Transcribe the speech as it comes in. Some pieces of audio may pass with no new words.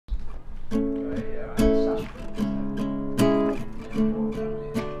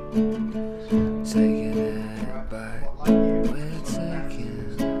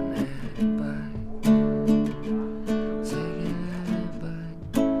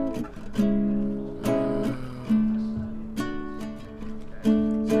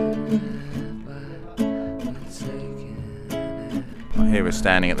we're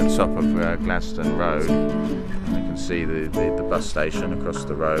standing at the top of Gladstone Road. You can see the bus station across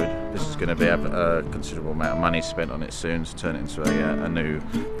the road. This is going to be a considerable amount of money spent on it soon to turn it into a new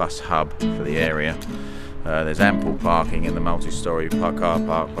bus hub for the area. There's ample parking in the multi-storey car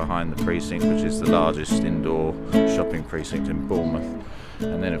park behind the precinct, which is the largest indoor shopping precinct in Bournemouth.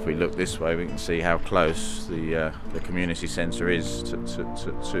 And then if we look this way, we can see how close the community centre is to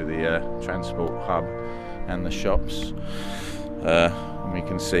the transport hub and the shops. And we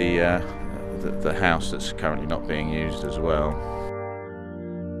can see the house that's currently not being used as well.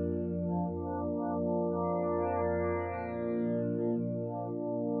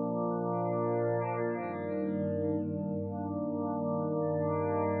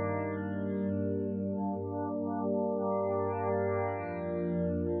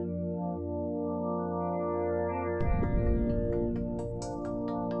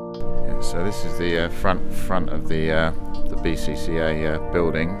 So this is the front of the BCCA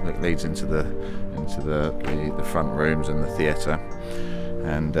building that leads into the front rooms and the theatre,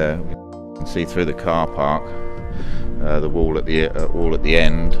 and you can see through the car park the wall at the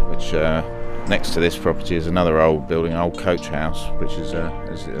end, which next to this property is another old building, an old coach house, which is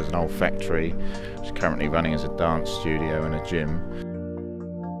an old factory, which is currently running as a dance studio and a gym.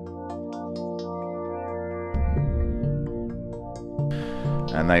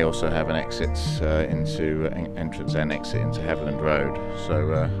 And they also have an entrance and exit into Haviland Road. So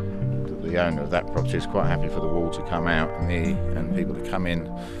the owner of that property is quite happy for the wall to come out and people to come in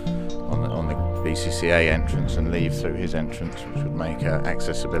on the BCCA entrance and leave through his entrance, which would make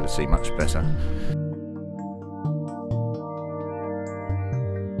accessibility much better.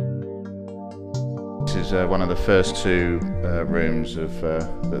 This is one of the first two rooms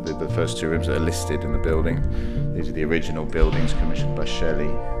the first two rooms that are listed in the building. These are the original buildings commissioned by Shelley.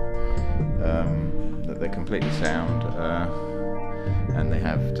 They're completely sound, and they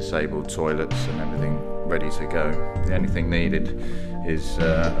have disabled toilets and everything ready to go. The only thing needed is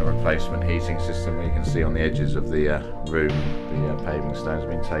a replacement heating system. Where you can see on the edges of the room, the paving stones have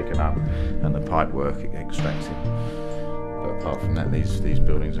been taken up and the pipe work extracted. But apart from that, these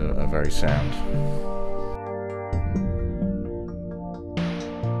buildings are very sound.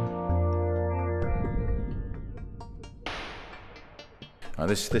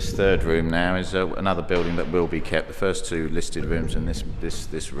 This third room now is another building that will be kept. The first two listed rooms in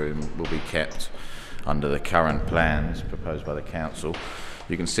this room will be kept under the current plans proposed by the council.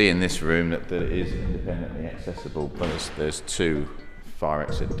 You can see in this room that it is independently accessible, but there's two fire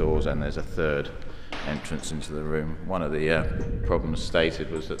exit doors and there's a third entrance into the room. One of the problems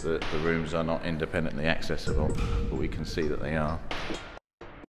stated was that the rooms are not independently accessible, but we can see that they are.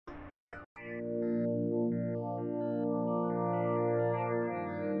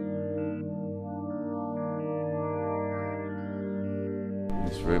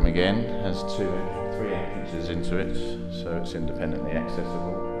 This room again has three entrances into it, so it's independently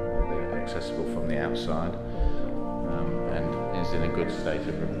accessible. They're accessible from the outside, and is in a good state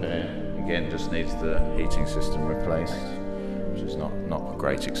of repair. Again, just needs the heating system replaced, which is not a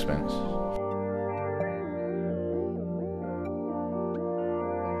great expense.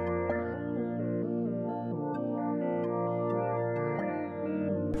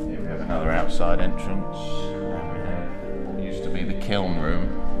 Here we have another outside entrance. Used to be the kiln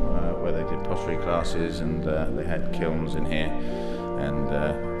room where they did pottery classes, and they had kilns in here, and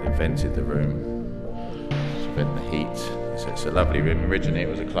they vented the room to vent the heat. So it's a lovely room. Originally it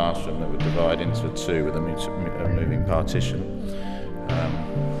was a classroom that would divide into two with a moving partition,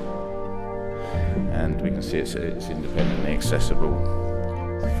 and we can see it's independently accessible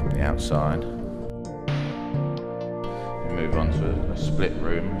from the outside. We move on to a split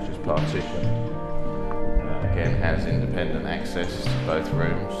room, which is partitioned. Again, has independent access to both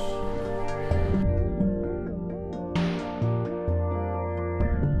rooms.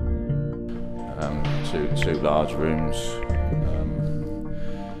 Two large rooms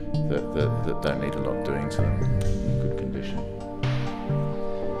that don't need a lot doing to them, in good condition.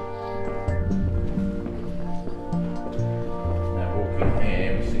 Now walking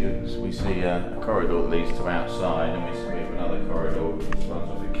here, we see a corridor that leads to outside, and we have another corridor which runs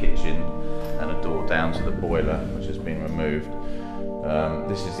off a kitchen and a door down to the boiler, which has been removed.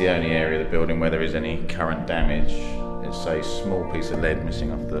 This is the only area of the building where there is any current damage. It's a small piece of lead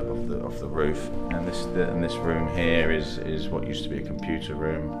missing off the roof, and this room here is what used to be a computer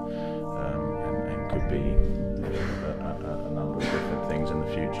room, and could be a number of different things in the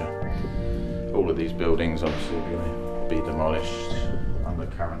future. All of these buildings obviously are going to be demolished under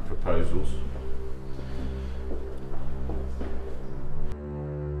current proposals.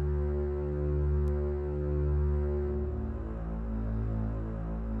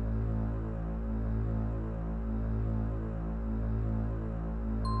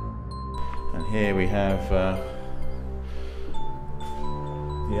 And here we have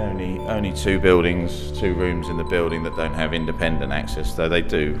the only two rooms in the building that don't have independent access, though they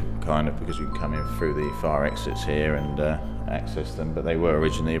do kind of, because you can come in through the fire exits here and access them, but they were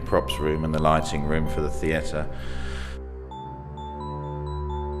originally a props room and the lighting room for the theatre.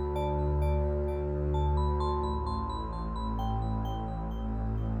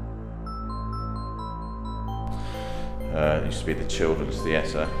 It used to be the children's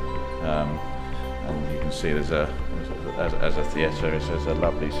theatre, and you can see there's as a theatre, it's a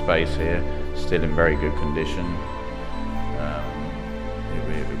lovely space here, still in very good condition.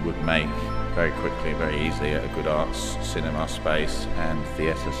 It would make very quickly, very easily, a good arts cinema space and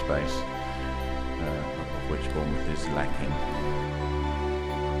theatre space, of which Bournemouth is lacking.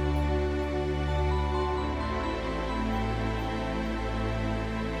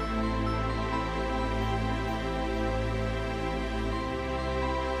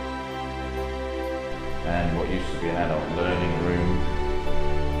 And what used to be an adult learning room,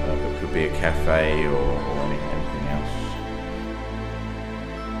 but could be a cafe or anything else.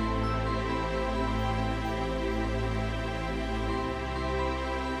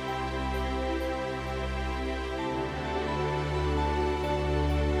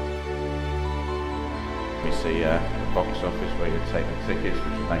 We see a box office where you take the tickets,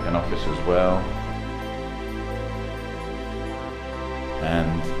 which would make an office as well.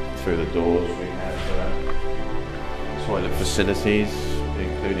 And through the doors we have toilet facilities,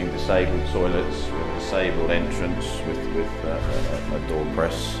 including disabled toilets with disabled entrance with a door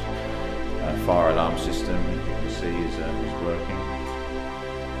press. Fire alarm system, you can see, is working.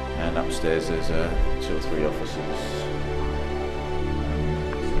 And upstairs there's 2 or 3 offices.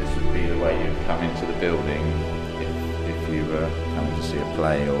 So this would be the way you'd come into the building if you were coming to see a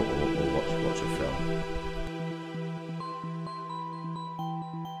play or